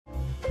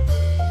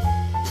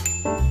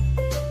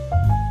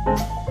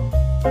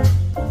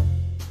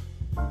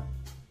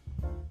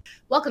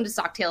Welcome to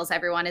Stock Tales,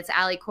 everyone. It's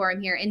Alissa Coram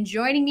here. And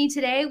joining me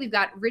today, we've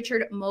got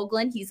Richard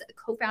Moglen. He's a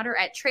co-founder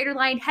at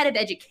TraderLine, head of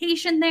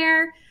education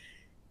there.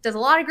 Does a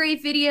lot of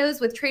great videos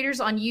with traders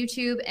on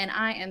YouTube. And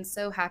I am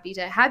so happy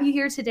to have you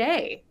here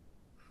today.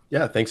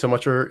 Yeah, thanks so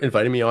much for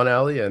inviting me on,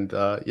 Allie. And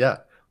yeah,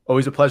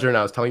 always a pleasure. And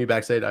I was telling you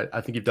backstage,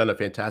 I think you've done a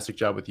fantastic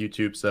job with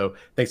YouTube. So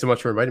thanks so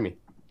much for inviting me.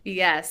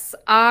 Yes.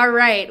 All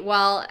right.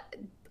 Well,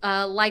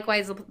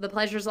 likewise, the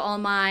pleasure's all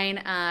mine.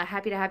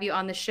 Happy to have you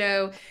on the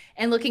show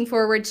and looking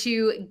forward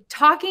to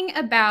talking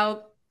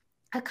about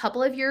a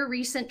couple of your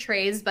recent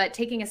trades, but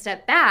taking a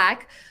step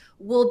back,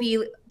 we'll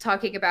be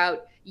talking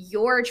about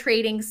your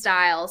trading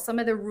style, some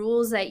of the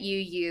rules that you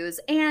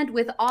use, and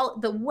with all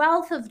the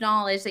wealth of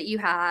knowledge that you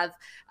have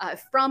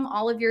from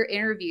all of your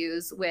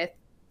interviews with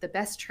the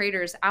best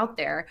traders out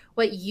there,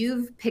 what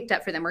you've picked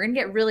up for them. We're going to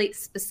get really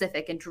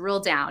specific and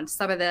drill down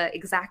some of the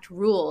exact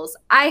rules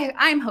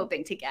I'm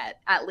hoping to get,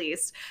 at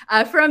least,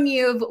 from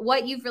you, of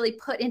what you've really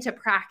put into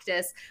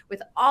practice with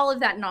all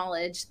of that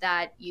knowledge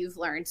that you've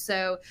learned.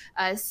 So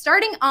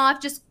starting off,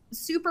 just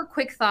super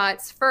quick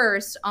thoughts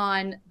first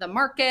on the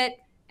market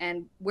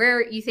and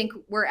where you think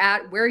we're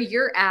at, where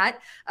you're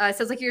at.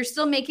 Sounds like you're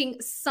still making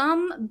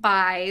some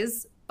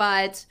buys,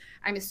 but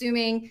I'm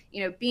assuming,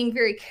 being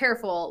very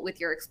careful with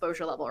your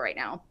exposure level right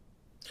now.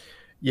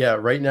 Yeah,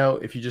 right now,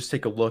 if you just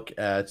take a look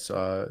at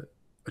a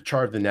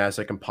chart of the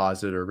NASDAQ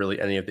composite or really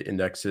any of the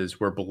indexes,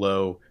 we're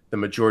below the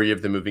majority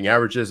of the moving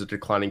averages, a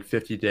declining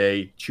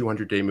 50-day,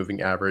 200-day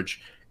moving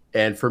average.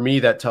 And for me,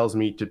 that tells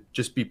me to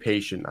just be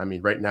patient. I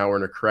mean, right now we're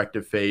in a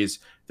corrective phase.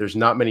 There's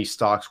not many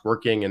stocks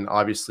working. And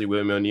obviously,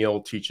 William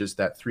O'Neill teaches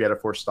that 3 out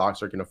of 4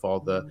 stocks are going to follow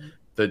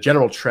the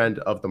general trend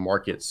of the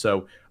market.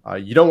 So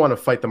you don't want to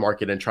fight the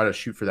market and try to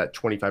shoot for that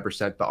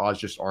 25%. The odds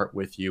just aren't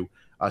with you.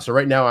 So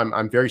right now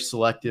I'm very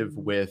selective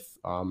with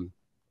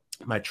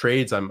my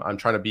trades. I'm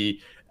trying to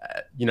be,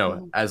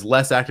 as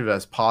less active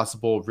as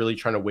possible, really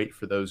trying to wait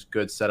for those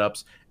good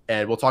setups.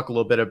 And we'll talk a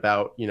little bit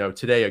about,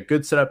 today, a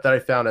good setup that I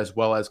found, as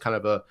well as kind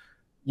of a,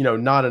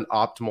 not an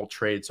optimal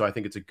trade. So I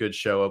think it's a good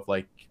show of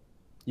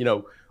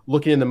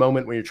looking in the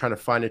moment when you're trying to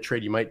find a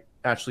trade, you might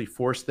actually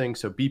force things.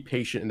 So be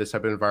patient in this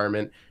type of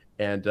environment.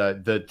 And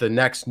the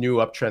next new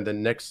uptrend, the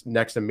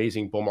next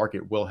amazing bull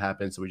market will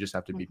happen. So we just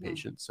have to be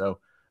patient. So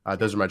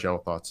those are my general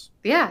thoughts.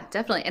 Yeah,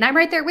 definitely. And I'm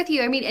right there with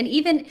you. I mean, and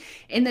even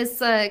in this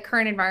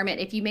current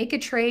environment, if you make a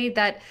trade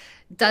that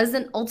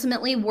doesn't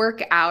ultimately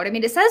work out, I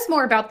mean, it says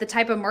more about the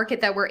type of market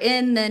that we're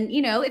in than,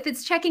 if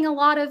it's checking a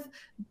lot of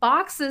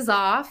boxes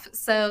off.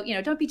 So,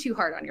 don't be too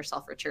hard on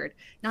yourself, Richard.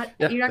 You're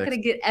not going to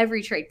get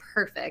every trade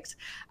perfect.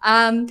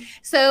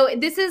 So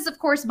this is, of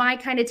course, my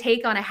kind of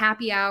take on a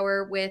happy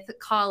hour with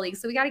colleagues.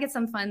 So we got to get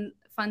some fun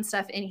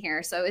stuff in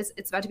here. So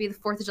it's about to be the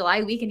 4th of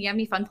July week. And you have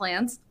any fun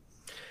plans?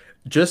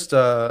 Just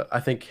I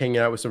think hanging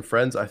out with some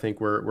friends. I think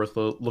we're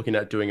looking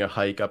at doing a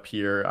hike up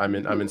here. I'm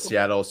in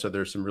Seattle, so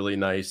there's some really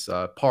nice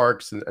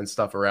parks and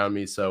stuff around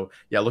me. So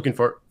yeah, looking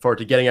forward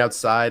to getting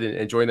outside and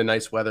enjoying the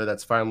nice weather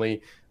that's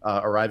finally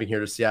arriving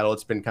here to Seattle.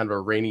 It's been kind of a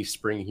rainy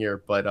spring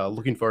here, but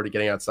looking forward to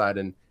getting outside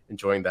and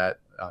enjoying that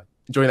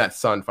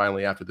sun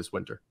finally after this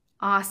winter.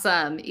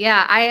 Awesome.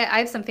 Yeah, I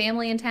have some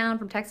family in town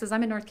from Texas.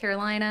 I'm in North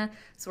Carolina,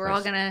 so we're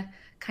all gonna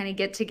kind of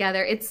get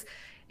together.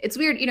 It's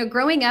weird,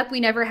 growing up, we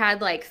never had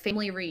like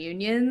family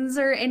reunions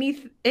or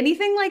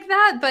anything like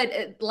that.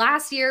 But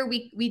last year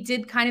we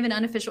did kind of an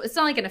unofficial, it's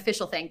not like an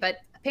official thing, but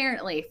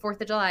apparently 4th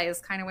of July is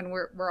kind of when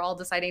we're all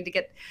deciding to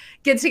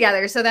get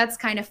together. So that's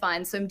kind of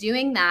fun. So I'm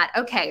doing that.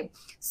 Okay.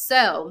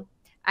 So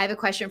I have a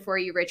question for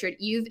you, Richard.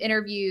 You've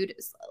interviewed,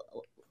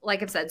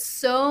 like I've said,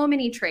 so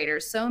many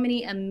traders, so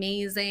many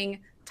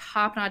amazing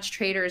top-notch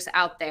traders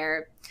out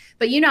there.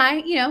 But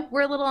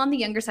we're a little on the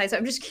younger side. So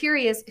I'm just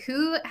curious,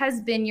 who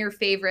has been your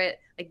favorite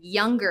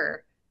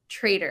younger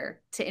trader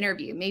to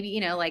interview?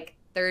 Maybe, like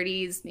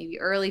 30s, maybe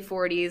early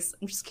 40s.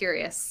 I'm just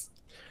curious.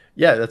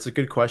 Yeah, that's a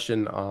good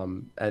question.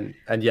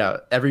 And yeah,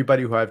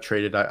 everybody who I've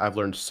traded, I've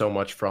learned so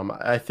much from.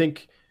 I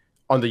think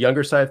on the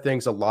younger side of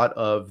things, a lot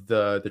of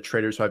the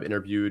traders who I've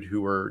interviewed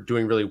who were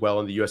doing really well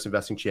in the U.S.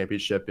 Investing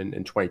Championship in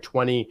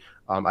 2020,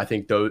 I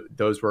think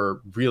those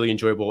were really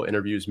enjoyable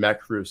interviews.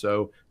 Matt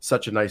Caruso,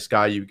 such a nice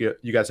guy. You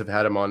guys have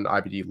had him on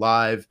IBD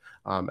Live,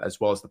 as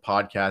well as the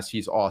podcast.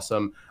 He's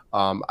awesome.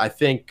 I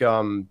think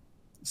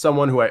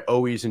someone who I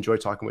always enjoy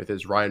talking with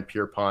is Ryan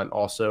Pierpont,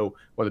 also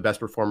one of the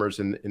best performers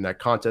in that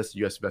contest, the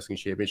U.S. Investing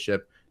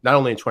Championship, not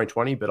only in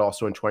 2020, but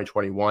also in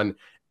 2021.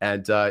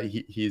 And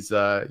he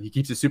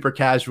keeps it super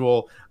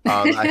casual.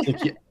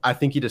 I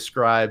think he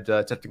described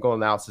technical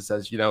analysis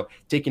as,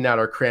 taking out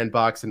our crayon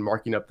box and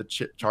marking up the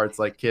charts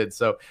like kids.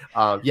 So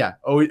yeah,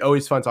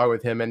 always fun talking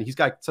with him. And he's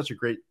got such a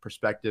great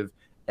perspective.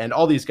 And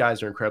all these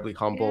guys are incredibly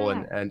humble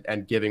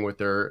and giving with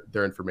their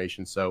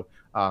information. So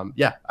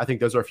yeah, I think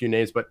those are a few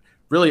names. But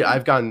really,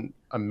 I've gotten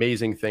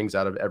amazing things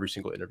out of every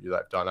single interview that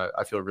I've done.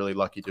 I feel really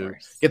lucky to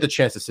get the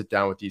chance to sit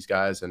down with these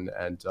guys and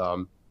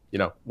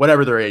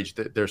whatever their age,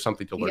 there's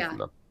something to learn from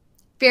them.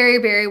 Very,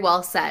 very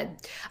well said.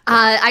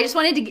 I just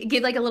wanted to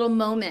give like a little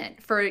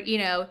moment for,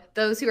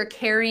 those who are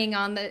carrying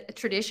on the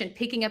tradition,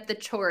 picking up the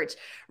torch,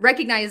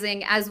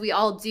 recognizing, as we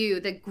all do,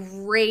 the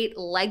great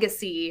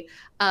legacy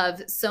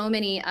of so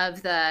many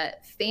of the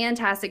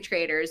fantastic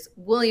traders,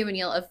 William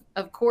O'Neill,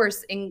 of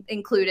course,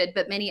 included,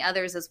 but many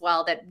others as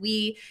well, that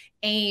we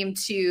aim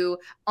to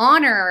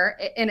honor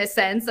in a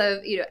sense of,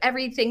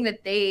 everything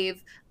that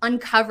they've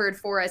uncovered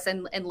for us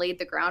and laid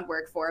the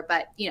groundwork for.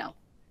 But,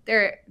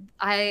 there,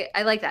 I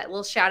like that. A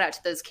little shout out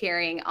to those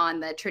carrying on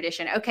the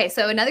tradition. Okay,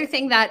 so another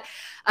thing that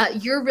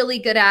you're really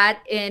good at,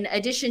 in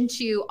addition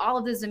to all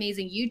of those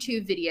amazing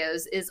YouTube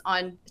videos, is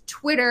on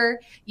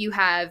Twitter. You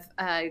have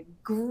a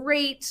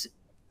great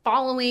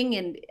following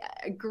and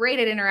great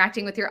at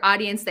interacting with your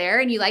audience there,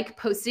 and you like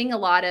posting a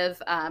lot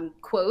of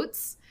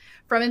quotes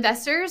from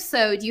investors.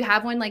 So do you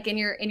have one like in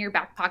your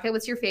back pocket?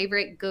 What's your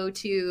favorite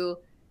go-to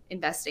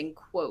investing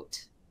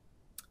quote?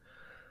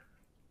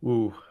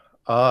 Ooh,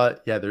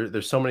 yeah,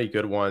 there's so many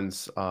good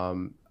ones.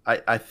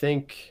 I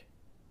think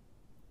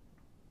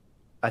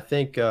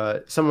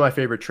some of my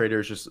favorite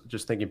traders,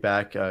 just thinking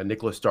back,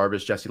 Nicholas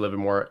Darvish, Jesse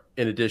Livermore,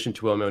 in addition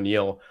to William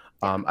O'Neill.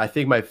 I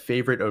think my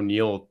favorite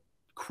O'Neill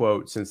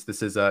quote, since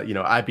this is a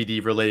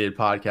IBD related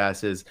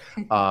podcast, is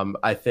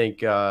I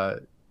think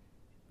I'm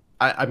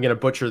going to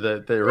butcher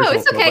the No, original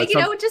it's okay.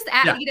 quote, Just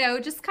add, yeah,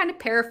 just kind of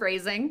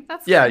paraphrasing.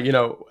 That's yeah,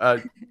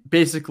 fine.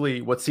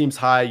 basically what seems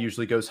high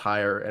usually goes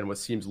higher, and what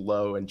seems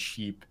low and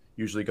cheap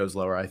usually goes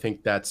lower. I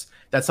think that's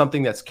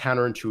something that's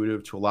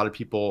counterintuitive to a lot of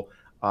people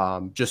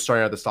just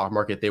starting out the stock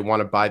market. They want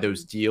to buy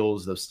those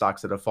deals, those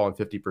stocks that have fallen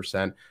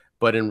 50%.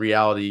 But in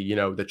reality,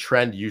 the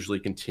trend usually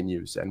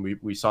continues. And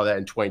we saw that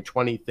in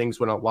 2020,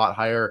 things went a lot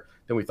higher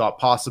than we thought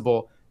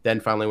possible. Then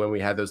finally, when we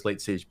had those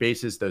late stage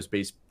bases, those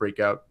base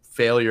breakout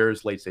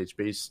failures, late stage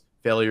base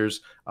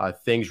failures,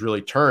 things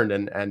really turned.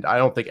 And I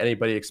don't think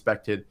anybody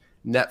expected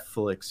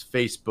Netflix,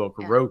 Facebook,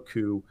 Yeah.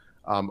 Roku,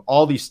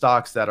 all these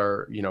stocks that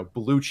are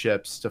blue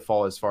chips to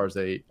fall as far as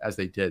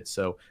they did.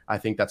 So I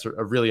think that's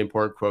a really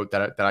important quote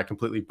that I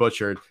completely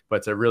butchered, but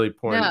it's a really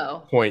important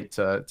No. point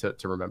to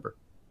remember.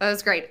 That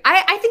was great.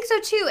 I think so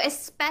too,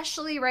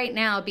 especially right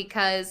now,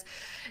 because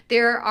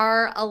there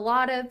are a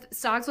lot of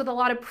stocks with a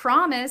lot of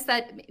promise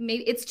that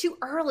maybe it's too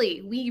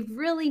early. We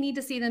really need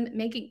to see them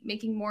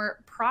making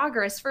more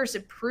progress first to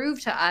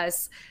prove to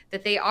us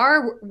that they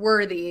are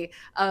worthy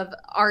of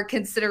our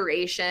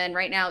consideration.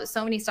 Right now,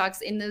 so many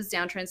stocks in those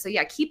downtrends. So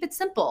yeah, keep it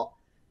simple.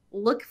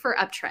 Look for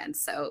uptrends.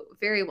 So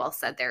very well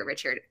said there,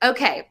 Richard.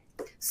 Okay.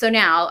 So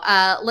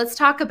now let's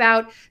talk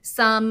about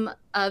some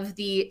of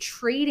the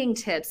trading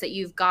tips that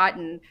you've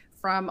gotten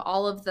from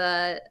all of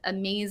the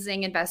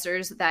amazing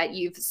investors that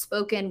you've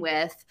spoken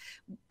with.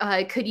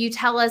 Could you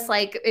tell us,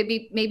 like,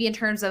 maybe in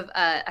terms of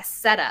a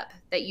setup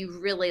that you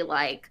really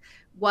like?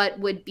 What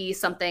would be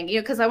something,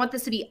 because I want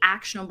this to be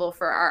actionable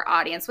for our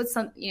audience. What's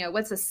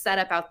a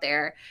setup out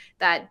there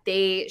that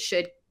they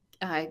should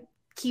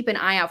keep an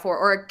eye out for,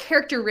 or a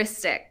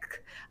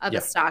characteristic of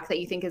a stock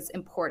that you think is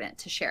important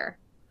to share?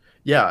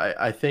 Yeah,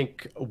 I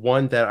think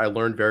one that I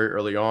learned very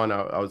early on,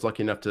 I was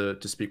lucky enough to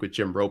speak with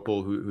Jim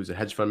Ropel, who's a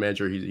hedge fund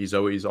manager. He's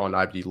always on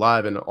IBD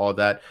Live and all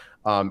that.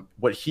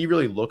 What he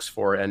really looks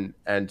for, and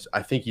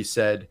I think he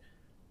said,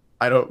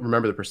 I don't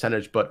remember the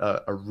percentage, but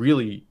a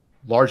really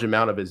large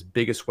amount of his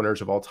biggest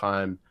winners of all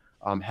time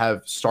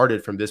have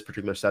started from this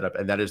particular setup,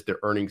 and that is their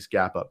earnings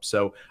gap up.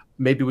 So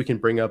maybe we can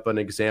bring up an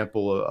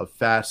example of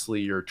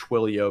Fastly or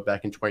Twilio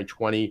back in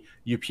 2020.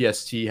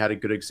 UPST had a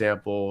good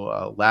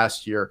example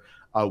last year.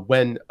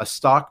 When a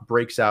stock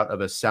breaks out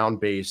of a sound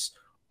base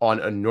on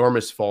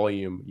enormous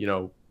volume,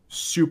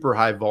 super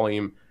high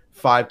volume,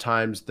 5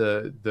 times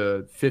the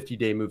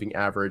 50-day moving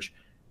average,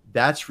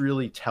 that's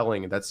really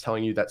telling. That's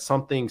telling you that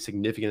something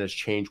significant has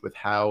changed with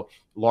how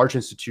large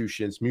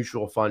institutions,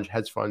 mutual funds,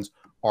 hedge funds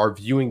are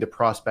viewing the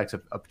prospects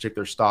of a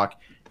particular stock.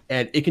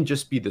 And it can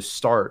just be the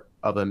start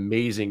of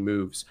amazing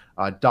moves.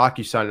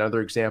 DocuSign, another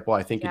example,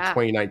 I think in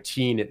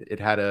 2019, it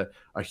had a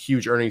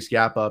huge earnings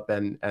gap up.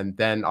 And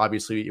then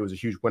obviously it was a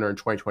huge winner in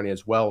 2020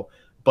 as well.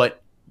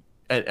 But,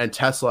 and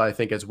Tesla, I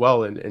think as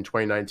well in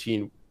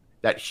 2019,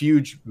 that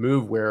huge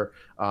move where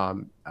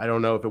I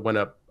don't know if it went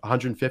up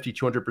 150,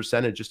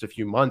 200% in just a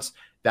few months,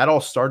 that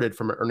all started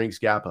from an earnings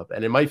gap up.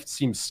 And it might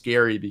seem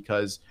scary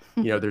because,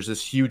 there's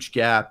this huge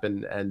gap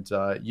and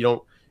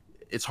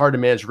it's hard to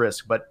manage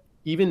risk. But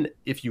even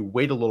if you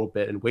wait a little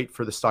bit and wait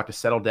for the stock to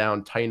settle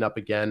down, tighten up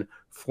again,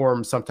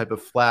 form some type of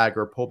flag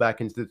or pull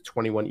back into the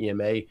 21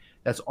 EMA,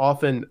 that's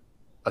often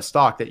a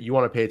stock that you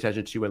want to pay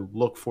attention to and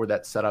look for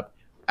that setup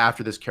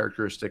after this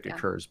characteristic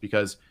occurs,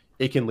 because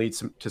it can lead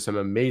to some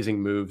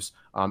amazing moves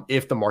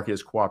if the market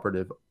is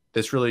cooperative.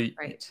 This really,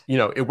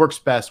 it works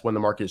best when the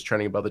market is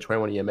trending above the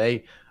 21 EMA.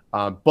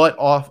 But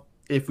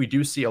if we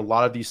do see a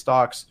lot of these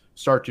stocks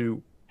start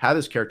to have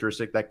this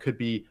characteristic, that could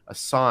be a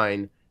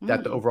sign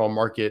that the overall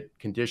market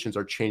conditions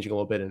are changing a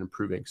little bit and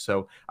improving.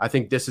 So I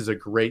think this is a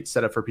great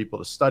setup for people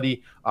to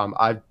study.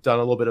 I've done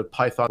a little bit of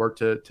Python work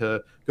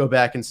to go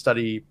back and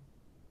study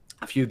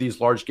a few of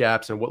these large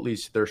gaps and what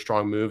leads to their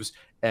strong moves.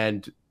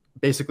 And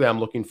basically I'm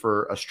looking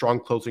for a strong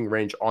closing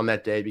range on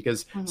that day,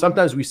 because Mhm.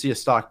 sometimes we see a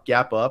stock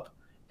gap up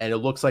and it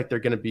looks like they're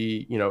going to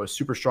be, a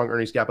super strong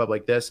earnings gap up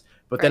like this,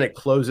 but then Right. it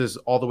closes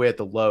all the way at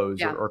the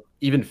lows, or, Yeah. or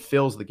even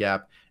fills the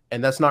gap.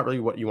 And that's not really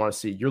what you want to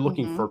see. You're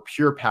looking for Mhm.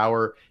 pure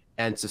power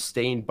and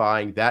sustained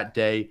buying that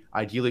day,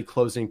 ideally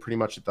closing pretty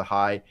much at the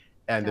high.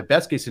 And the Yep.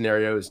 best case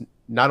scenario is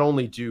not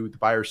only do the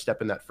buyers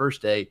step in that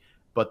first day,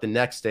 but the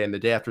next day and the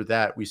day after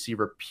that, we see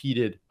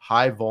repeated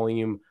high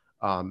volume,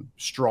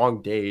 strong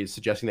days,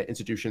 suggesting that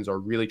institutions are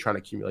really trying to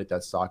accumulate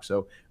that stock.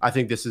 So I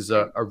think this is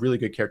Right. a really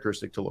good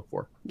characteristic to look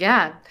for.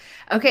 Yeah.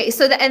 Okay.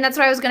 So and that's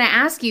what I was going to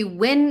ask you.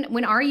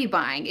 When are you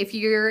buying? If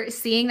you're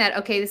seeing that,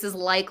 okay, this is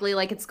likely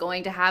like it's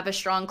going to have a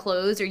strong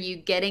close, are you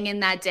getting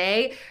in that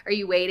day? Are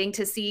you waiting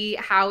to see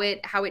how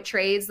it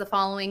trades the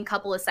following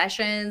couple of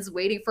sessions,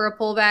 waiting for a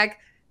pullback?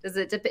 Does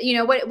it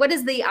depend? What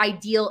is the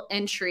ideal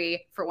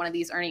entry for one of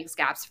these earnings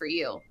gaps for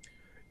you?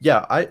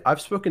 Yeah,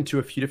 I've spoken to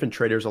a few different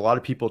traders. A lot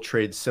of people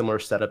trade similar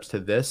setups to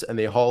this, and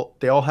they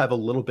all have a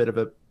little bit of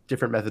a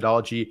different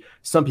methodology.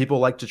 Some people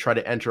like to try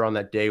to enter on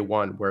that day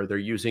one, where they're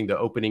using the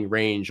opening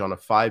range on a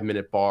 5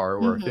 minute bar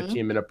or a Mhm.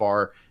 15-minute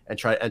bar and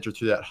try to enter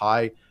through that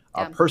high.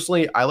 Yeah.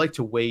 Personally, I like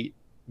to wait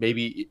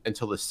maybe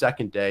until the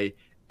second day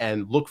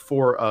and look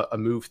for a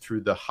move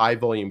through the high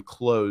volume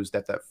close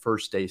that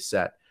first day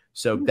set.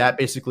 So Mm. that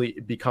basically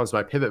becomes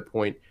my pivot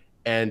point,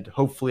 and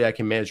hopefully I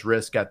can manage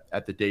risk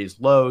at the day's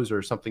lows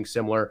or something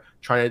similar,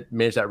 trying to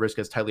manage that risk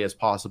as tightly as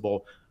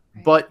possible.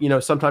 Right.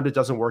 But sometimes it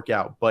doesn't work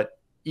out. But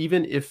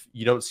even if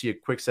you don't see a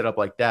quick setup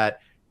like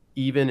that,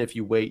 even if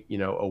you wait,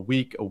 a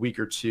week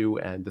or two,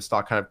 and the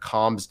stock kind of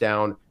calms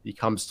down,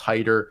 becomes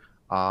tighter,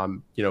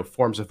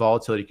 forms of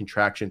volatility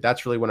contraction,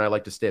 that's really when I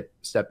like to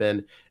step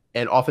in.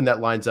 And often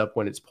that lines up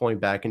when it's pulling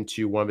back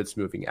into one of its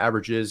moving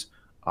averages,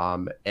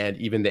 and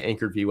even the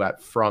anchored VWAP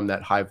from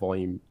that high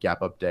volume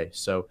gap up day.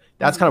 So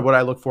that's kind Mhm. of what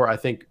I look for. I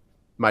think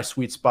my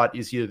sweet spot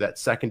is either that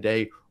second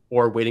day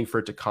or waiting for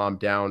it to calm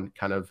down,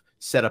 kind of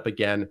set up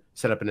again,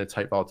 set up in a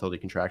tight volatility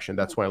contraction.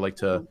 That's when I like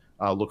to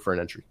Mhm. look for an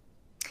entry.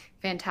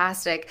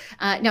 Fantastic.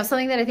 Now,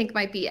 something that I think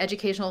might be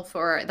educational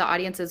for the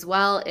audience as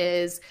well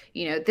is,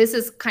 this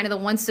is kind of the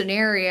one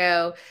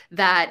scenario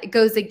that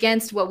goes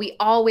against what we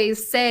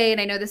always say.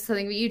 And I know this is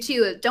something for you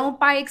too. Don't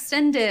buy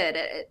extended.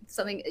 It's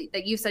something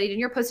that you studied in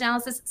your post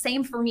analysis.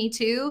 Same for me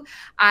too.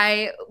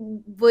 I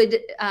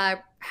would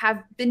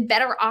have been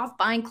better off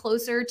buying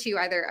closer to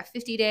either a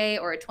 50-day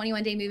or a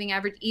 21-day moving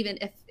average, even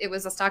if it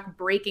was a stock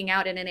breaking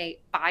out in a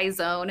buy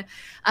zone.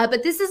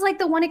 But this is like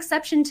the one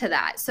exception to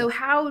that. So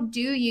how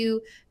do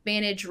you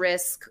manage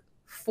risk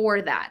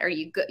for that? Are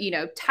you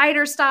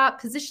tighter stop,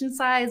 position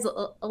size,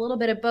 a little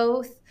bit of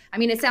both? I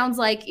mean, it sounds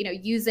like,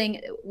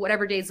 using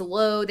whatever day's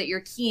low that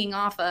you're keying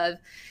off of,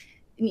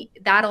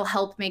 that'll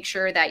help make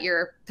sure that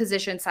your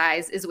position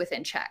size is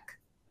within check.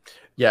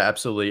 Yeah,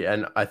 absolutely.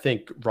 And I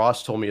think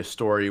Ross told me a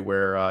story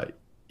where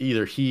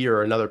either he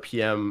or another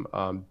PM,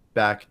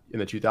 back in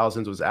the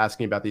 2000s, was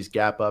asking about these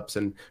gap ups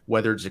and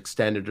whether it's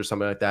extended or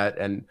something like that.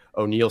 And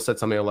O'Neill said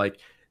something like,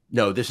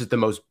 no, this is the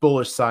most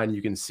bullish sign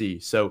you can see.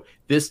 So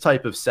this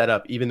type of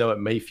setup, even though it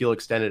may feel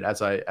extended,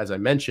 as I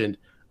mentioned,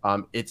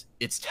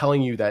 it's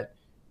telling you that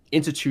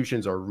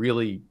institutions are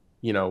really,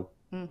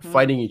 Mm-hmm.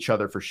 fighting each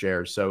other for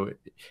shares. So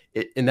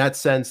in that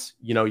sense,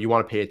 you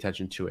want to pay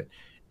attention to it.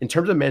 In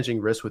terms of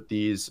managing risk with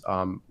these,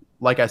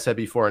 like I said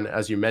before, and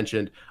as you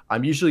mentioned,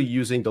 I'm usually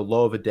using the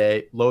low of the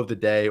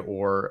day,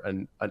 or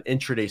an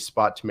intraday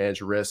spot to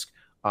manage risk,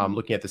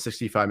 looking at the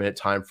 65-minute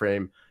time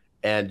frame.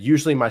 And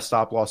usually my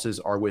stop losses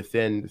are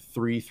within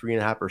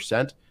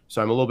 3.5%.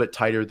 So I'm a little bit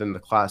tighter than the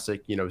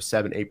classic,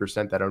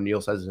 7-8% that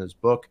O'Neill says in his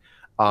book.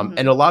 And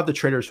Mm-hmm. a lot of the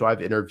traders who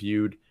I've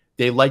interviewed,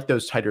 they like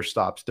those tighter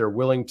stops. They're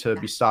willing to Yeah.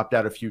 be stopped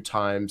out a few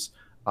times,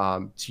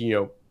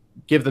 to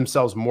give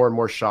themselves more and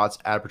more shots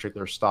at a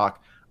particular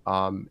stock.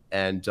 And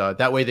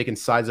that way they can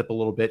size up a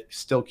little bit,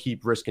 still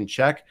keep risk in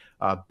check.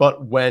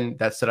 But when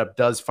that setup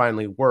does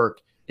finally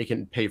work, it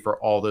can pay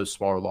for all those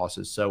smaller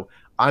losses. So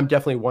I'm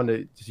definitely one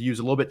to use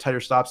a little bit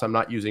tighter stops. I'm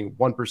not using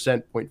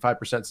 1%,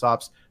 0.5%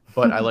 stops,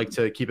 but I like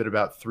to keep it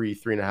about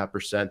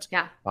 3.5%.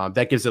 Yeah.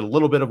 That gives it a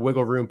little bit of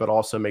wiggle room, but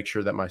also make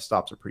sure that my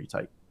stops are pretty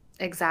tight.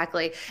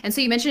 Exactly. And so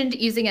you mentioned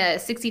using a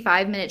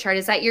 65-minute chart.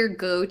 Is that your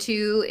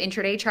go-to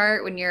intraday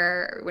chart when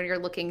you're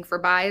looking for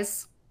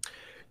buys?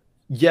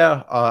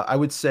 Yeah, I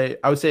would say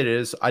it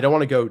is. I don't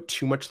want to go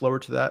too much lower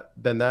to that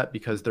than that,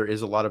 because there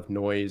is a lot of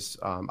noise.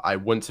 I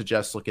wouldn't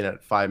suggest looking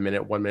at 5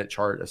 minute, 1 minute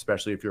chart,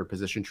 especially if you're a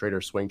position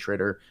trader, swing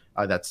trader.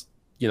 That's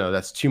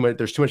too much.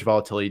 There's too much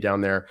volatility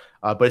down there.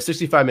 But a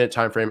 65-minute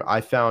time frame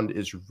I found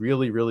is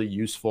really, really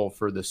useful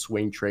for the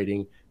swing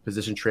trading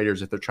position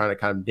traders if they're trying to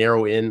kind of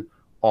narrow in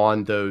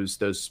on those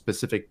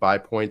specific buy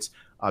points.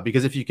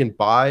 Because if you can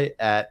buy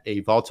at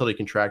a volatility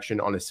contraction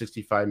on a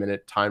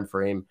 65-minute time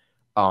frame,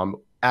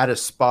 at a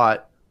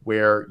spot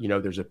where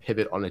there's a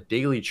pivot on a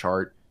daily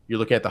chart, you're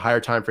looking at the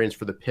higher time frames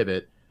for the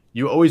pivot.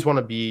 You always want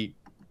to be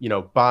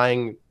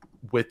buying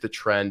with the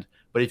trend.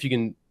 But if you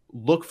can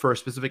look for a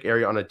specific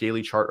area on a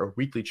daily chart or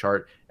weekly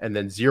chart, and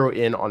then zero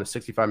in on a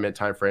 65-minute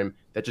time frame.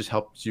 That just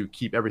helps you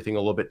keep everything a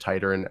little bit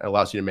tighter and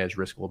allows you to manage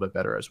risk a little bit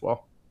better as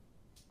well.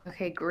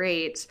 Okay,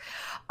 great.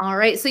 All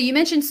right. So you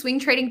mentioned swing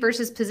trading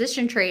versus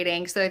position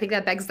trading. So I think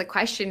that begs the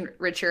question,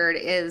 Richard,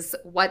 is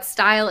what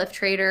style of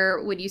trader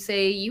would you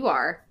say you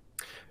are?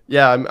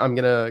 Yeah, I'm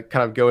gonna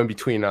kind of go in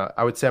between.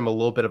 I would say I'm a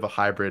little bit of a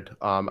hybrid.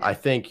 I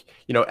think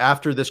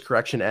after this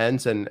correction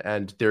ends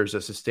and there's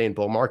a sustained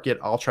bull market,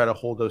 I'll try to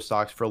hold those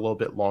stocks for a little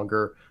bit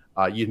longer.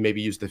 You'd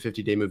maybe use the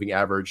 50-day moving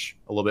average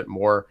a little bit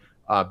more.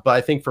 But I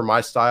think for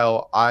my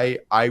style, I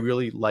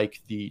really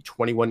like the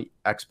 21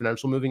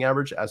 exponential moving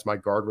average as my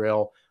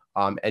guardrail.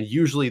 And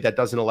usually that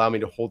doesn't allow me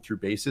to hold through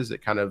bases.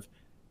 It kind of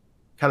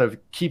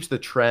keeps the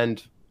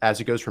trend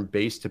as it goes from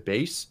base to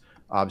base.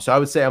 So I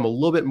would say I'm a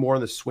little bit more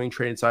on the swing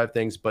trading side of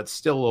things, but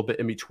still a little bit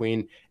in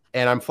between.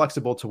 And I'm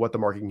flexible to what the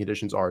market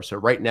conditions are. So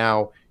right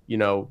now,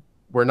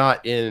 we're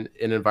not in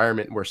an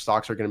environment where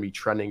stocks are going to be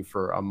trending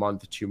for a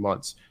month to 2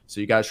 months.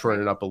 So you got to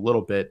shorten it up a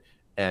little bit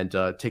and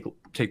take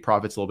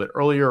profits a little bit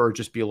earlier, or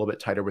just be a little bit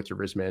tighter with your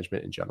risk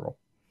management in general.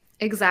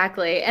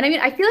 Exactly. And I mean,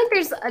 I feel like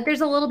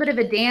there's a little bit of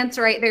a dance,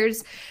 right?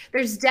 There's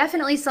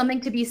definitely something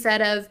to be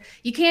said of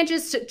you can't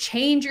just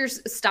change your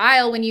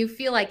style when you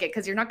feel like it,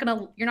 because you're not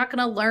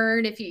gonna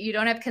learn if you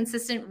don't have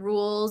consistent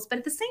rules. But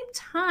at the same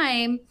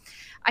time,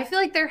 I feel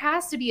like there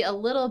has to be a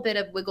little bit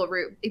of wiggle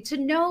room to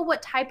know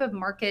what type of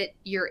market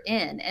you're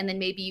in. And then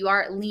maybe you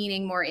are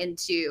leaning more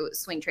into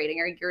swing trading,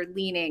 or you're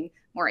leaning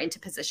more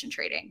into position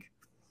trading.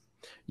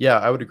 Yeah,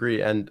 I would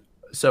agree. And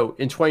so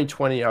in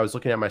 2020, I was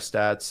looking at my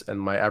stats,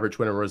 and my average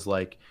winner was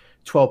like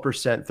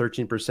 12%,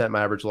 13%.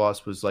 My average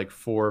loss was like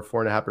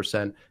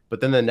 4.5%.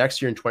 But then the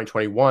next year in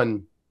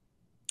 2021,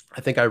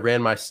 I think I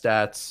ran my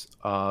stats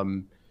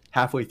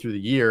halfway through the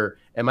year,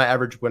 and my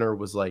average winner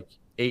was like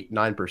 8,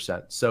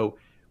 9%. So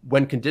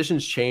when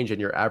conditions change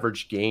and your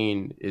average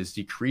gain is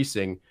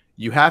decreasing,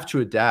 you have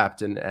to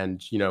adapt and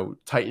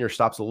tighten your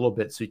stops a little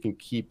bit so you can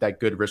keep that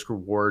good risk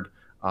reward,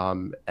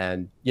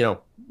 and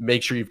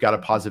make sure you've got a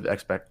positive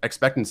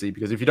expectancy,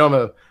 because if you don't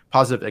have a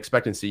positive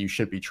expectancy, you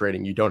shouldn't be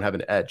trading. You don't have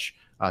an edge.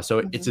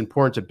 So it's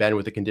important to bend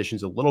with the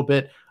conditions a little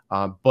bit,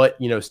 but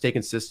stay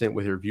consistent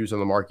with your views on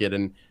the market.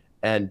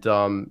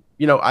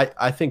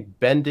 I think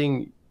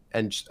bending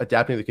and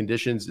adapting to the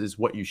conditions is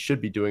what you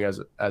should be doing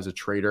as a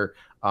trader.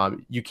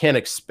 You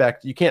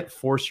can't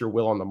force your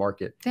will on the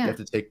market. Yeah. You have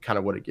to take kind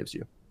of what it gives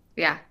you.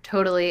 Yeah,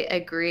 totally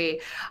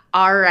agree.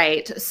 All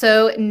right.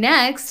 So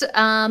next,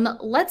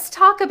 let's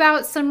talk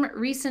about some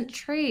recent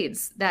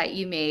trades that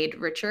you made,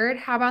 Richard.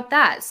 How about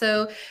that?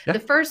 So Yeah. the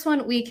first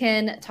one we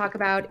can talk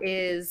about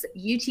is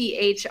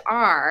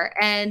UTHR,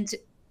 and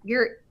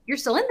you're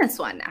still in this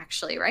one,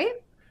 actually, right?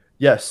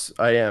 Yes,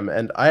 I am.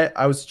 And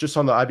I was just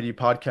on the IBD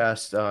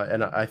podcast,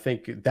 and I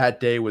think that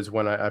day was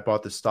when I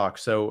bought the stock.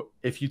 So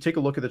if you take a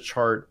look at the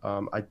chart,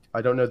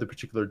 I don't know the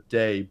particular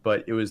day,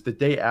 but it was the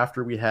day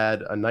after we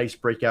had a nice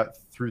breakout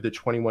through the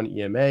 21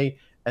 EMA.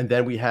 And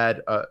then we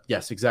had,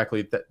 yes,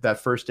 exactly. That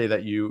first day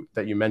that you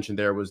mentioned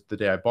there was the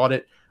day I bought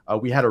it.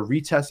 We had a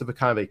retest of a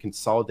kind of a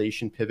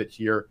consolidation pivot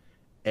here.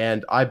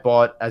 And I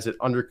bought as it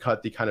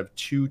undercut the kind of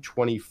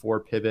 224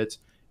 pivot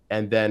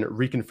and then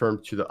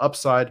reconfirmed to the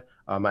upside.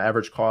 My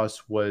average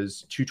cost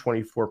was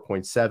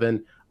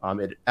 224.7.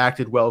 It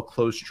acted well,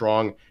 closed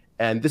strong.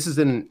 And this is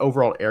an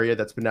overall area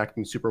that's been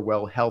acting super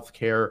well.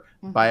 Healthcare,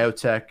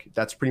 biotech,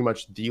 that's pretty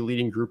much the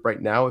leading group right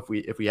now if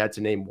we had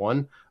to name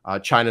one.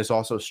 China is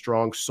also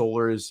strong.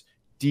 Solar is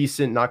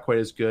decent, not quite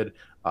as good.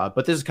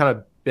 But this has kind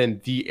of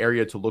been the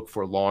area to look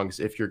for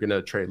longs if you're going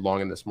to trade long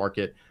in this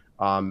market.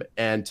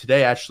 And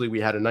today, actually, we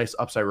had a nice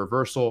upside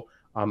reversal.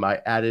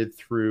 I added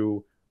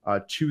through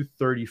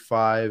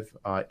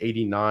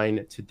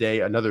 235.89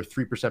 today, another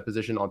 3%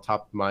 position on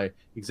top of my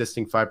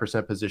existing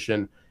 5%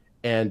 position.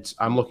 And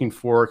I'm looking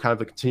for kind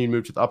of a continued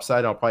move to the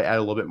upside. I'll probably add a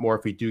little bit more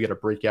if we do get a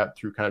breakout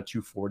through kind of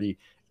 240,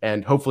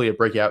 and hopefully a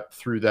breakout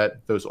through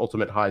those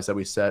ultimate highs that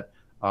we set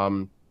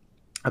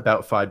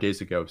about 5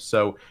 days ago.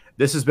 So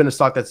this has been a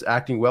stock that's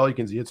acting well. You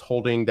can see it's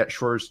holding that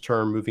shortest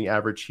term moving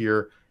average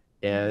here,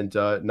 and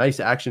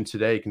nice action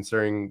today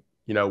considering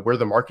where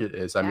the market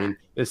is. I mean,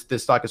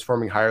 this stock is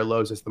forming higher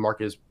lows as the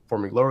market is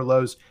forming lower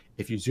lows.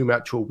 If you zoom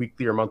out to a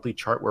weekly or monthly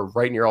chart, we're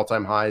right near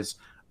all-time highs.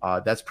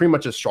 That's pretty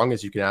much as strong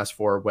as you can ask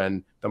for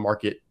when the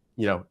market,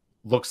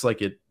 looks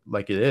like it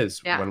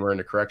is when we're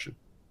in a correction.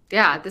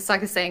 Yeah, this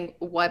stock is saying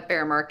what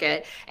bear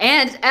market.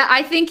 And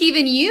I think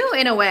even you,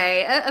 in a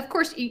way, of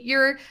course,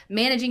 you're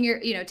managing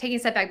taking a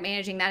step back,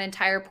 managing that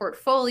entire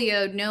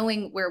portfolio,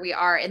 knowing where we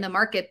are in the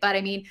market. But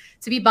I mean,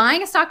 to be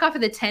buying a stock off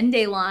of the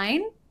 10-day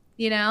line,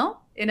 in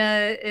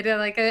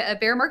a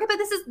bear market, but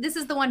this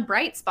is the one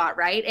bright spot,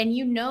 right? And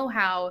you know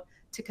how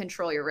to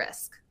control your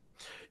risk.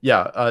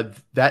 Yeah,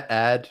 that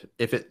ad,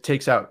 if it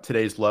takes out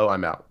today's low,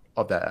 I'm out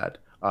of that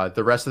ad.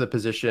 The rest of the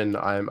position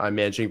I'm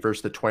managing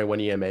versus the 21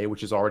 EMA,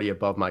 which is already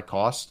above my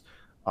cost.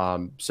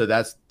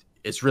 So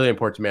it's really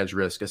important to manage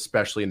risk,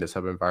 especially in this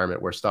type of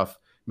environment where stuff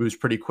moves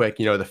pretty quick.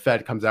 The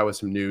Fed comes out with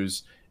some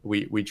news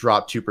we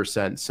dropped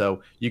 2%.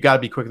 So you got to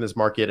be quick in this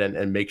market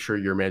and make sure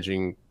you're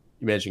managing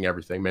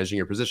everything, managing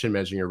your position,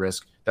 managing your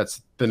risk.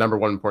 That's the number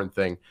one important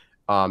thing.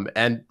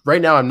 And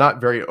right now, I'm not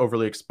very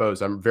overly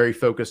exposed. I'm very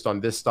focused on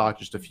this stock,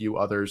 just a few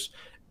others.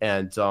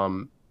 And,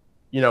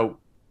 you know,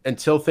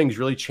 until things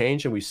really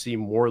change and we see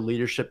more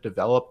leadership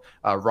develop,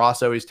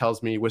 Ross always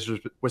tells me,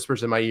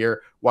 whispers in my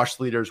ear, watch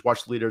the leaders,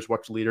 watch the leaders,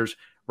 watch the leaders.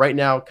 Right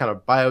now, kind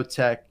of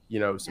biotech,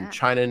 some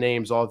China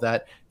names, all of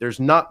that. There's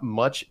not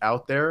much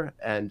out there.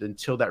 And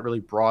until that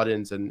really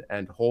broadens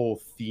and whole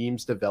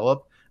themes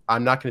develop,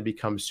 I'm not going to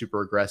become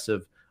super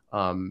aggressive.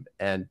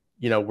 And,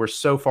 we're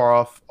so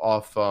far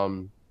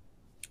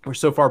we're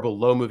so far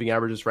below moving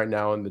averages right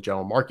now in the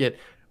general market.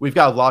 We've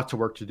got a lot to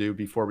work to do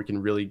before we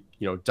can really,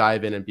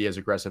 dive in and be as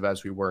aggressive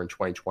as we were in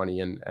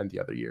 2020 and the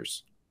other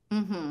years.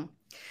 Mm-hmm.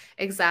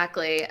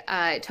 Exactly.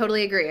 I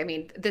totally agree. I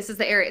mean, this is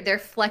the area they're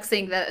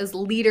flexing those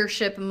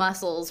leadership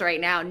muscles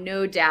right now,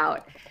 no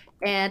doubt.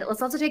 And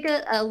let's also take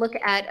a look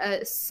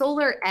at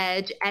Solar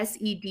Edge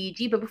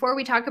SEDG. But before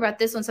we talk about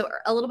this one, so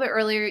a little bit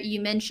earlier,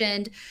 you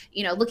mentioned,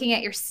 looking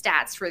at your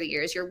stats for the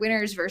years, your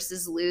winners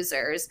versus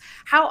losers.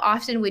 How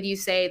often would you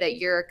say that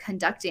you're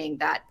conducting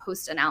that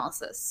post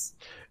analysis?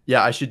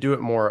 Yeah, I should do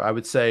it more. I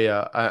would say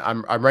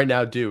I'm right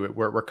now due.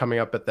 We're coming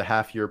up at the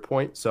half year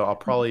point, so I'll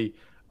probably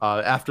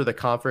after the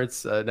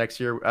conference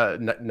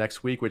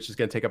next week, which is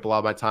going to take up a lot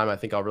of my time. I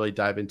think I'll really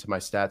dive into my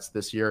stats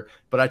this year,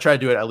 but I try to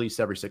do it at least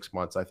every 6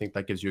 months. I think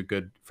that gives you a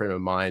good frame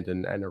of mind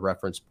and a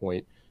reference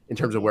point in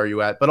terms of where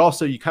you're at, but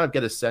also you kind of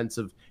get a sense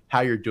of how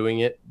you're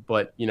doing it.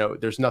 But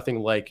there's nothing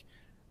like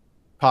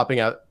popping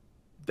out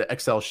the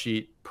Excel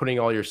sheet, putting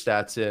all your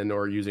stats in,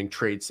 or using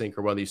TradeSync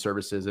or one of these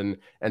services and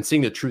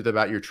seeing the truth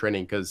about your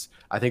training. Because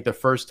I think the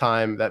first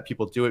time that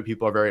people do it,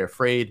 people are very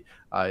afraid.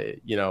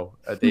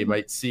 They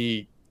might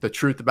see the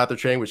truth about their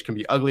training, which can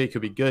be ugly, it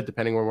could be good,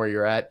 depending on where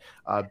you're at.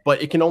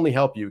 But it can only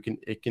help you.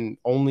 It can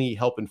only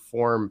help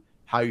inform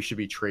how you should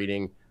be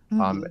trading,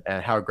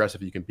 and how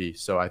aggressive you can be.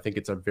 So I think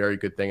it's a very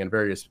good thing and a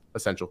very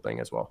essential thing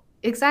as well.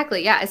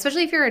 Exactly. Yeah.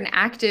 Especially if you're an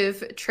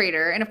active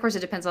trader. And of course, it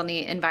depends on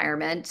the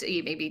environment.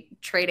 You may be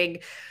trading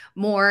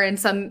more in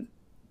some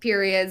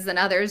periods than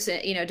others,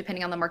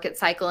 depending on the market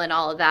cycle and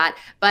all of that.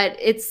 But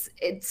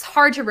it's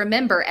hard to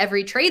remember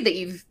every trade that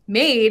you've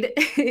made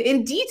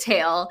in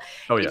detail.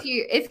 Oh, yeah.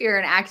 If you're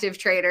an active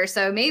trader.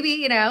 So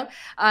maybe,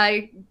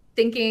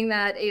 thinking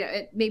that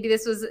maybe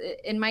this was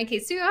in my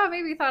case too. Oh,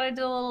 maybe thought I did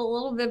a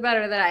little bit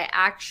better than I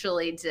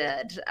actually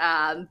did.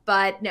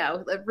 But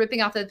no,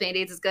 ripping off those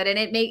band-aids is good, and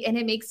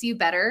it makes you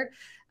better.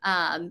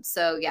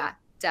 So yeah,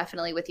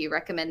 definitely with you,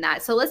 recommend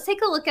that. So let's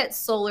take a look at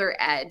Solar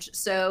Edge.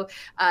 So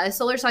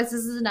solar stocks,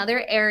 this is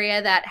another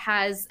area that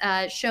has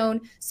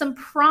shown some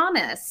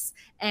promise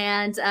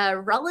and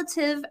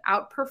relative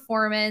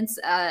outperformance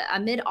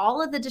amid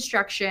all of the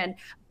destruction.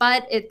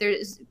 But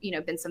there's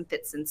been some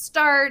fits and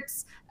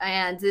starts,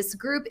 and this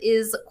group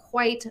is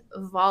quite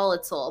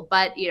volatile.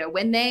 But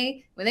when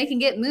they can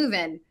get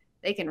moving,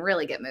 they can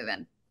really get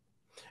moving.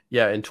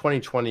 Yeah, in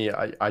 2020,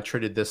 I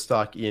traded this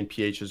stock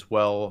ENPH as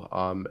well,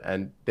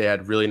 and they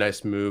had really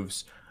nice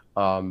moves.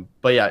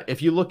 But yeah,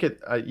 if you look at,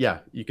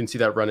 you can see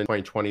that run in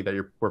 2020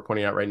 that we're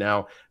pointing out right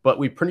now. But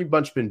we've pretty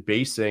much been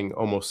basing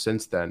almost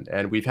since then,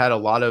 and we've had a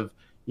lot of,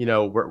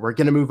 we're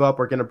going to move up,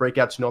 we're going to break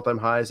out to all-time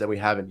highs, and we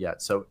haven't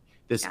yet. So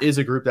this is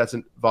a group that's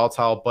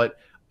volatile. But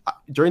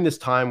during this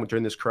time,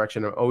 during this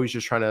correction, I'm always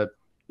just trying to,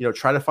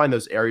 try to find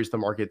those areas of the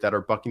market that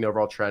are bucking the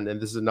overall trend.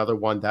 And this is another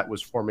one that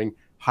was forming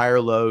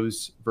higher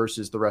lows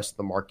versus the rest of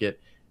the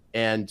market.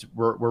 And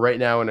we're right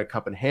now in a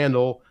cup and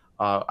handle.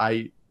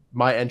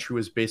 My entry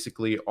was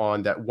basically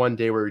on that one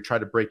day where we tried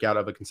to break out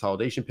of a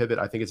consolidation pivot.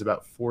 I think it's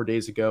about 4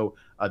 days ago.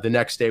 The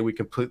next day we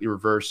completely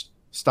reversed,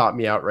 stopped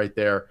me out right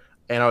there.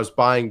 And I was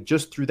buying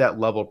just through that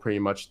level, pretty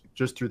much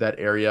just through that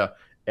area.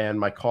 And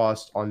my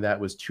cost on that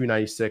was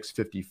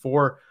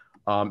 296.54.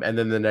 And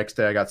then the next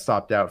day I got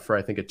stopped out for,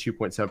 I think, a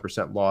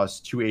 2.7%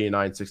 loss,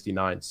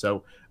 289.69.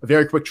 So a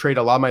very quick trade.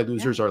 A lot of my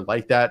losers are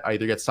like that. I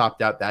either get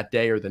stopped out that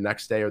day or the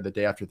next day or the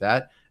day after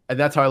that. And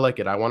that's how I like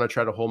it. I want to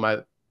try to hold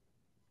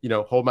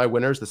my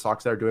winners, the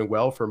stocks that are doing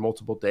well, for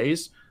multiple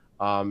days,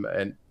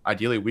 and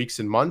ideally weeks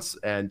and months.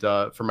 And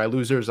for my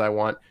losers, I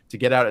want to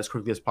get out as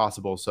quickly as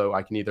possible so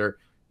I can either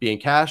be in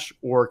cash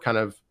or kind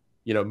of,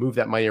 move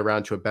that money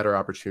around to a better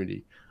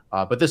opportunity.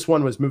 But this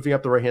one was moving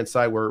up the right-hand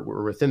side.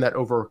 We're within that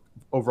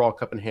overall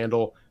cup and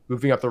handle,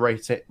 moving up the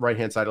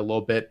right-hand side a little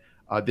bit.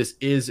 This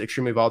is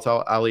extremely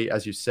volatile, Ali,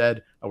 as you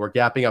said. We're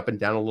gapping up and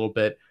down a little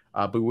bit.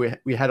 But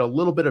we had a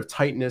little bit of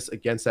tightness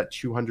against that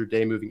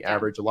 200-day moving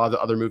average. A lot of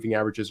the other moving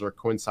averages are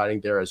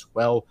coinciding there as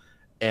well.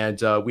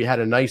 And we had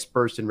a nice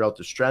burst in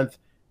relative strength.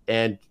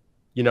 And,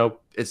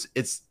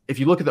 it's if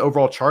you look at the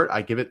overall chart,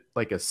 I give it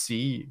like a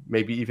C,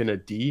 maybe even a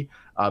D.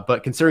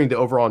 But considering the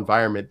overall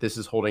environment, this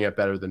is holding up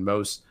better than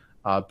most.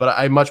 But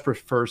I much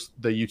prefer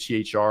the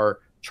UTHR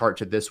chart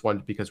to this one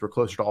because we're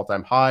closer to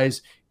all-time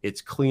highs.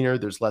 It's cleaner.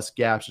 There's less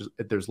gaps.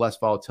 There's less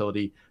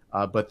volatility.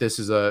 But this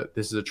is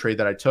a trade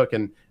that I took,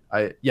 and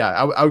I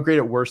would grade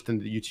it worse than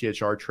the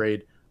UTHR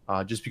trade,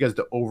 just because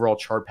the overall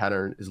chart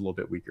pattern is a little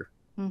bit weaker.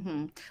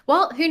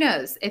 Well, who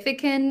knows if it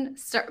can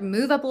start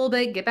move up a little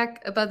bit, get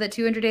back above the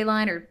 200-day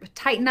line, or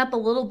tighten up a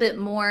little bit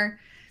more.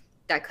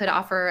 That could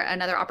offer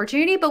another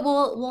opportunity, but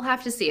we'll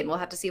have to see, and we'll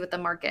have to see what the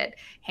market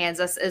hands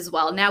us as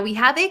well. Now we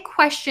have a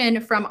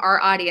question from our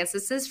audience.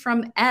 This is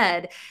from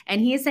Ed, and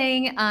he is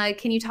saying,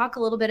 "Can you talk a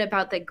little bit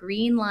about the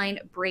green line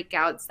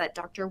breakouts that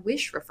Dr.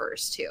 Wish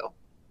refers to?"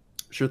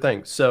 Sure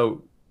thing.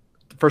 So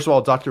first of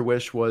all, Dr.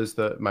 Wish was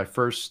my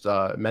first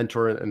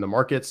mentor in the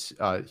markets.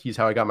 He's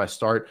how I got my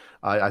start.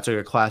 I took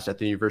a class at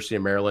the University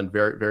of Maryland.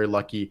 Very, very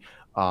lucky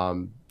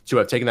to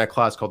have taken that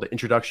class called the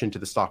Introduction to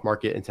the Stock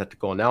Market and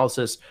Technical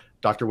Analysis.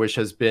 Dr. Wish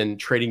has been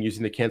trading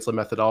using the cancel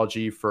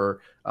methodology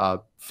for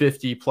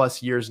 50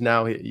 plus years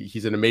now.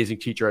 He's an amazing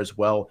teacher as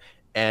well.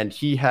 And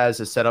he has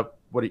a setup,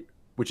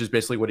 which is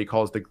basically what he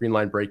calls the green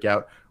line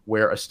breakout,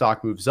 where a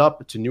stock moves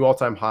up to new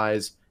all-time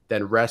highs,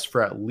 then rests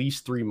for at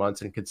least 3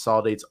 months and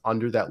consolidates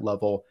under that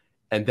level.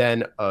 And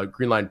then a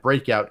green line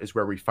breakout is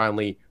where we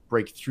finally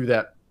break through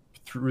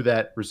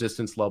that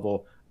resistance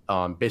level,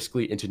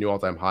 basically into new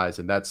all-time highs.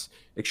 And that's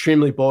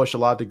extremely bullish. A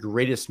lot of the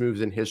greatest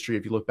moves in history,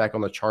 if you look back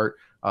on the chart,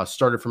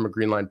 started from a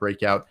green line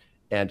breakout.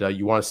 And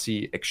you want to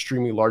see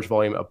extremely large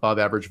volume, above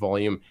average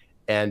volume.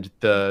 And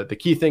the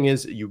key thing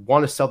is you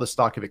want to sell the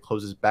stock if it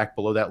closes back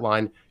below that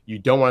line. You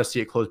don't want to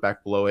see it close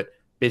back below it.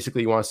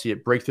 Basically, you want to see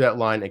it break through that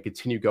line and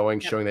continue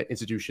going, showing that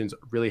institutions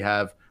really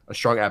have a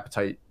strong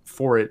appetite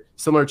for it.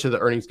 Similar to the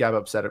earnings gap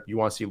up setup, you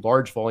want to see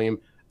large volume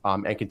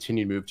and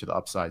continue to move to the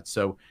upside.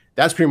 So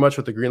that's pretty much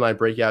what the green line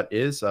breakout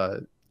is.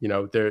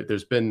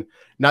 There's been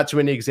not too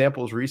many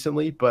examples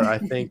recently, but I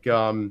think,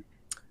 there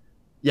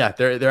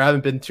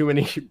haven't been too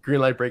many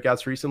green line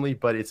breakouts recently.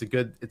 But it's a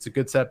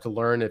good setup to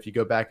learn. If you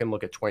go back and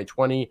look at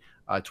 2020,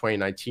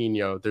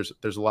 2019,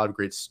 there's a lot of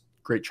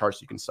great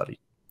charts you can study.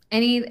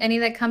 Any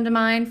that come to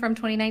mind from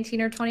 2019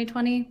 or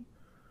 2020?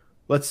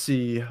 Let's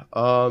see.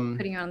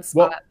 Putting you on the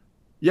spot. Well,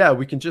 yeah,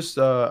 we can just,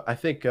 I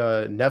think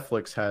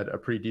Netflix had a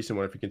pretty decent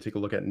one. If you can take a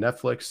look at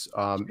Netflix.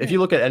 Sure. If you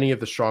look at any of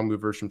the strong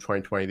movers from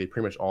 2020, they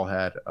pretty much all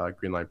had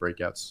green line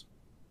breakouts.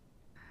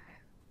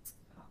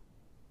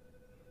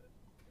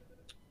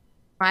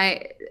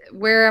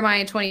 Where am I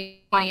in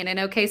 2020? In an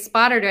okay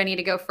spot, or do I need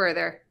to go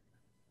further?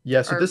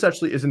 Yeah, so this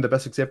actually isn't the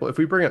best example. If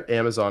we bring up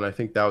Amazon, I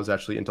think that was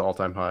actually into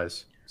all-time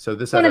highs. So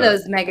this one of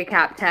those mega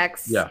cap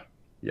techs. Yeah.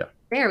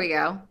 There we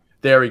go.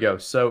 There we go.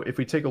 So if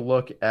we take a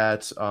look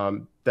at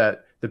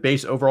the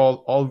base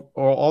overall,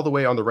 all the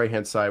way on the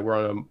right-hand side, we're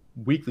on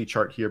a weekly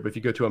chart here. But if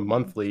you go to a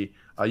monthly,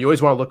 you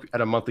always want to look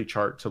at a monthly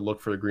chart to look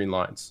for the green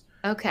lines.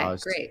 Okay,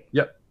 great.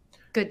 Yep.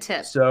 Good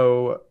tip.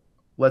 So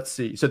let's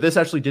see. So this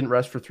actually didn't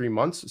rest for 3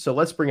 months. So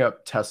let's bring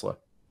up Tesla.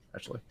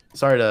 Actually,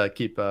 sorry to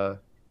keep.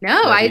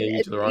 No,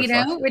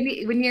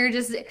 when you're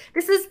just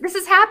this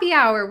is happy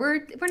hour.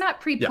 We're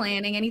not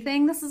pre-planning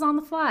anything. This is on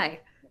the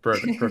fly.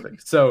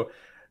 Perfect. So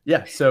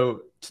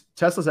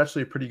Tesla's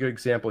actually a pretty good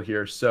example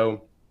here.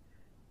 So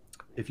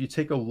if you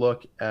take a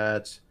look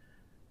at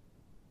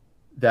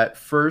that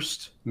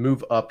first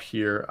move up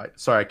here,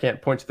 sorry, I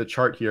can't point to the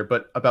chart here,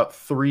 but about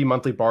 3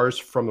 monthly bars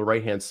from the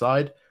right-hand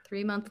side.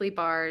 3 monthly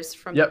bars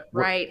from the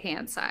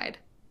right-hand side.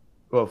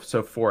 Well,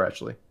 so 4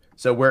 actually.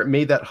 So where it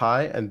made that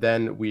high, and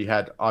then we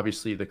had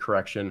obviously the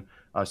correction.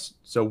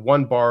 So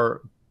 1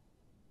 bar.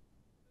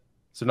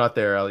 So not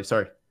there, Ali.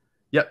 Sorry.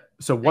 Yep.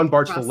 So 1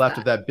 bar to the left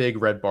of that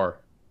big red bar.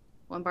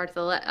 1 bar to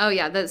the left. Oh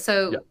yeah.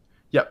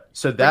 Yep.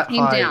 So that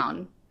came high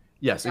down.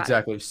 Yes,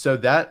 exactly. So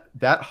that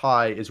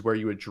high is where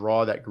you would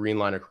draw that green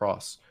line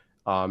across.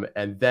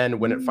 And then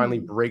when it finally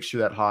breaks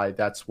through that high,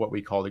 that's what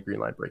we call the green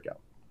line breakout.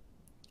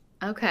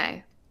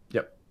 Okay.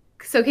 Yep.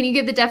 So can you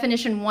give the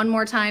definition one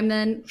more time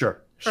then?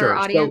 Sure. For our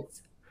audience?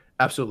 So,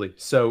 absolutely.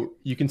 So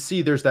you can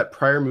see there's that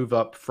prior move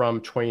up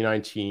from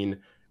 2019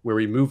 where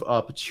we move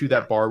up to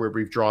that bar where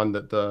we've drawn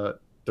the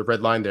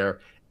red line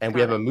there. And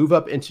we have a move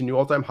up into new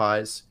all-time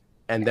highs.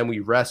 And then we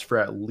rest for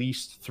at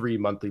least 3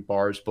 monthly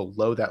bars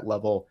below that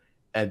level.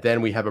 And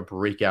then we have a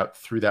breakout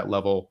through that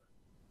level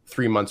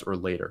 3 months or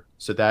later.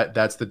 So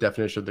that's the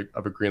definition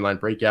of a green line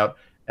breakout.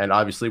 And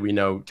obviously we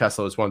know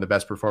Tesla is one of the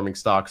best performing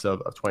stocks of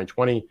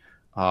 2020.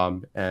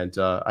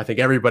 I think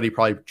everybody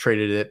probably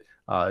traded it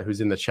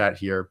who's in the chat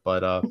here.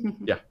 But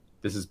yeah,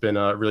 this has been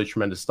a really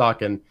tremendous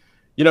stock. And,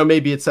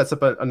 maybe it sets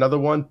up another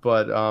one,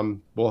 but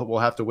we'll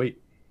have to wait.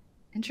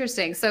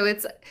 Interesting. So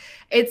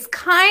it's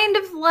kind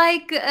of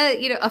like,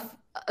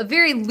 a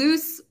very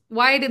loose,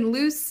 wide and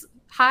loose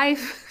high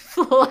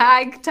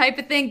flag type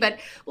of thing, but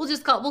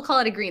we'll call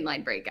it a green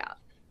line breakout.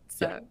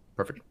 So yeah,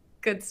 perfect.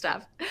 Good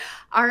stuff.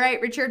 All right,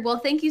 Richard. Well,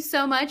 thank you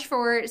so much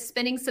for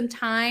spending some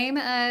time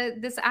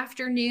this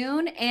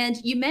afternoon. And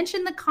you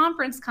mentioned the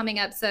conference coming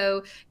up.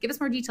 So give us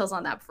more details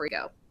on that before we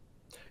go.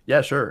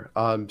 Yeah, sure.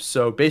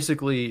 So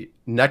basically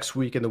next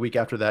week and the week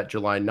after that,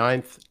 July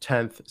 9th,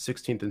 10th,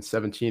 16th, and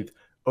 17th,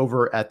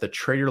 over at the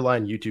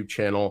Traderline YouTube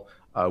channel,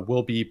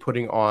 we'll be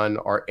putting on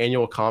our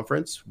annual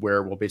conference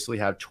where we'll basically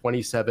have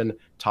 27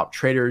 top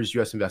traders,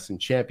 U.S. investing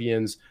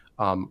champions,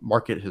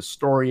 market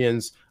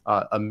historians,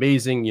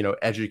 amazing,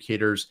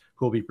 educators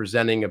who will be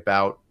presenting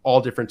about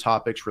all different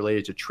topics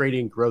related to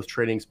trading, growth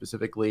trading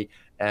specifically.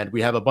 And we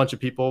have a bunch of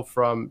people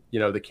from, the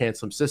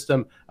Cancelim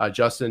system.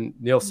 Justin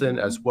Nielsen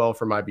as well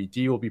from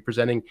IBD will be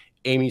presenting.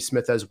 Amy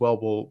Smith as well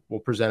will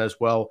present as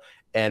well.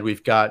 And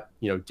we've got,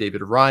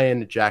 David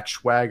Ryan, Jack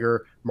Schwager,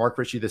 Mark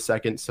Ritchie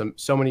II,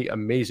 so many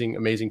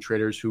amazing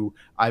traders who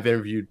I've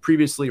interviewed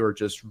previously or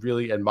just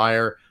really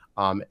admire.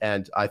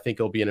 And I think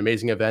it'll be an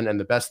amazing event. And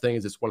the best thing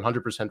is it's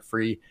 100%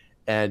 free.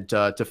 And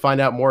to find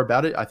out more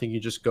about it, I think you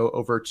just go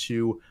over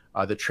to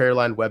the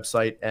Traderland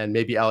website, and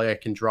maybe Ali, I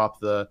can drop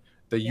the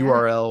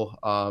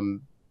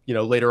URL,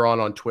 later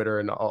on Twitter,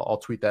 and I'll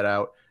tweet that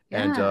out.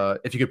 Yeah. And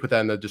if you could put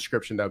that in the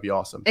description, that would be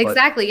awesome.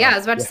 Exactly. Yeah. I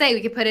was about to say,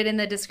 we could put it in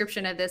the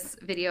description of this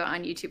video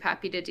on YouTube.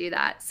 Happy to do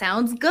that.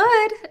 Sounds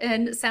good.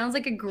 And sounds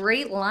like a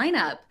great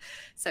lineup.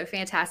 So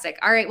fantastic.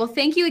 All right. Well,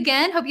 thank you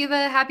again. Hope you have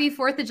a happy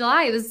 4th of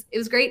July. It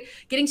was great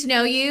getting to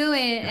know you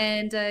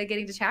and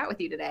getting to chat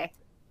with you today.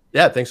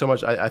 Yeah, thanks so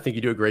much. I think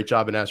you do a great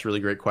job and ask really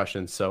great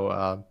questions.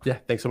 So yeah,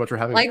 thanks so much for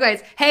having me.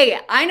 Likewise. Hey,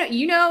 I know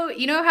you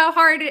know how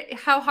hard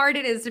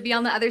it is to be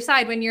on the other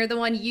side when you're the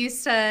one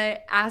used to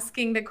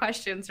asking the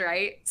questions,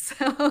 right? So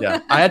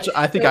yeah, I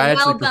think I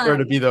actually prefer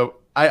to be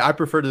I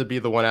prefer to be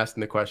the one asking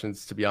the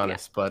questions, to be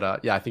honest. Yeah.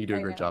 But yeah, I think you do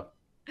a great job.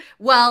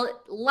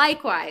 Well,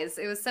 likewise,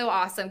 it was so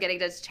awesome getting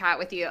to chat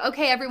with you.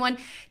 Okay, everyone,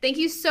 thank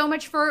you so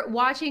much for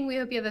watching. We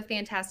hope you have a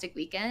fantastic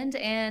weekend,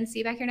 and see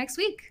you back here next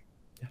week.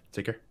 Yeah,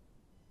 take care.